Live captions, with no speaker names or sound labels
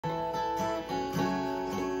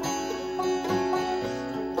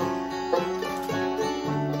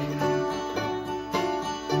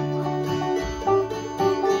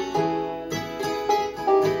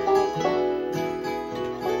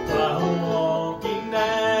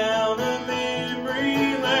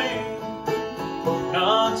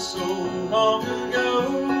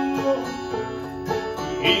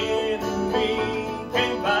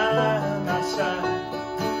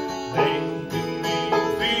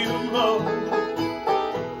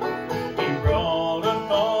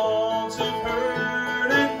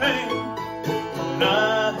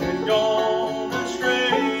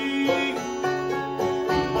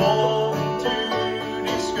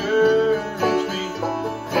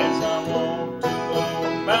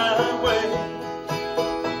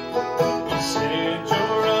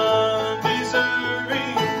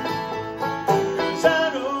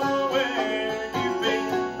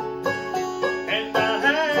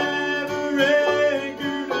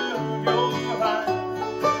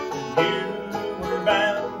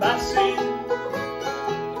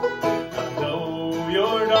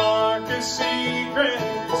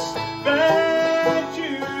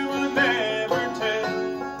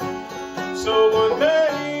So what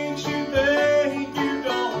makes you think you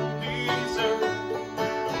don't deserve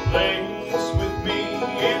a place with me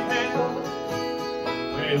in hell?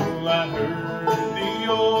 Well, I heard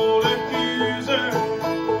the old accuser,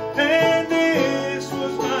 and this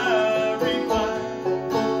was my reply.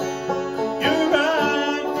 You're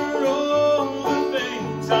right for all the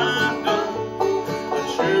things I've done.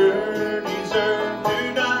 I sure deserve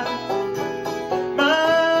to die.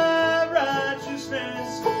 My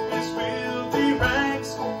righteousness is filthy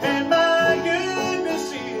rags, and my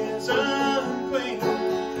goodness is unclean.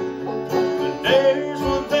 But there's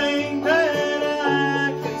one thing that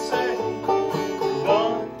I can say,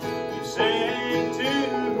 what you said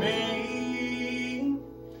to me.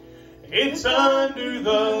 It's under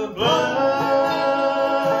the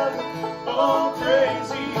blood, oh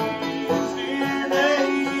crazy is dear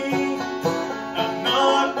name. I'm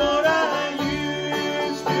not what I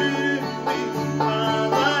used to be. My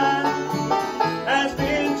life has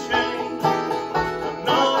been changed. I'm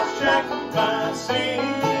not shackled by sin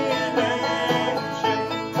and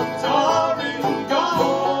shame. It's already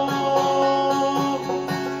gone.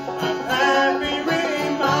 I'm happy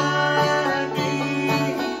reminding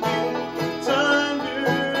you it's under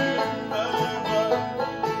the blood.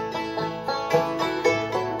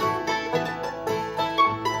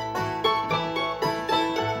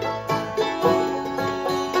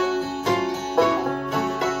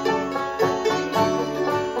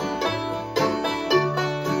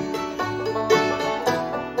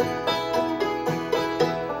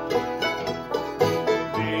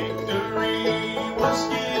 Victory was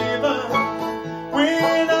given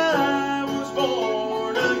when I was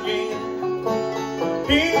born again.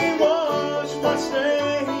 He washed my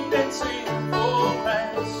stained and sinful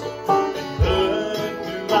past and put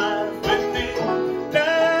new life within.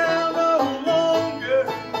 Now no longer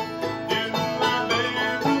do I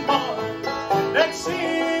bear the mark that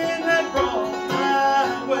sin had brought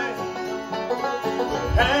my way.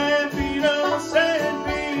 Happiness and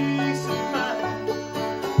peace of mind,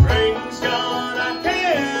 praise God, I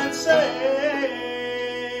can't say.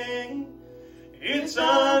 It's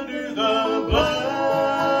under the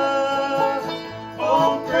blood,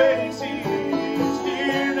 oh praise His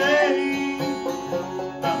dear name.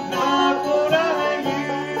 I'm not what I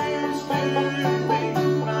used to be.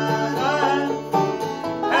 My life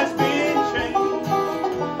has been changed.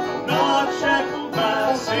 I'm not shackled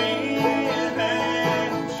by sin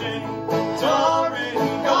and shame. It's already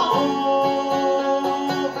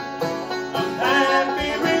gone. I'm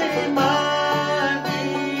happy reminding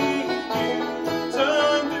you it's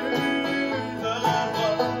under the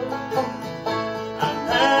blood. I'm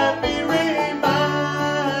happy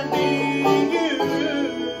reminding you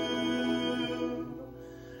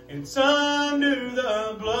it's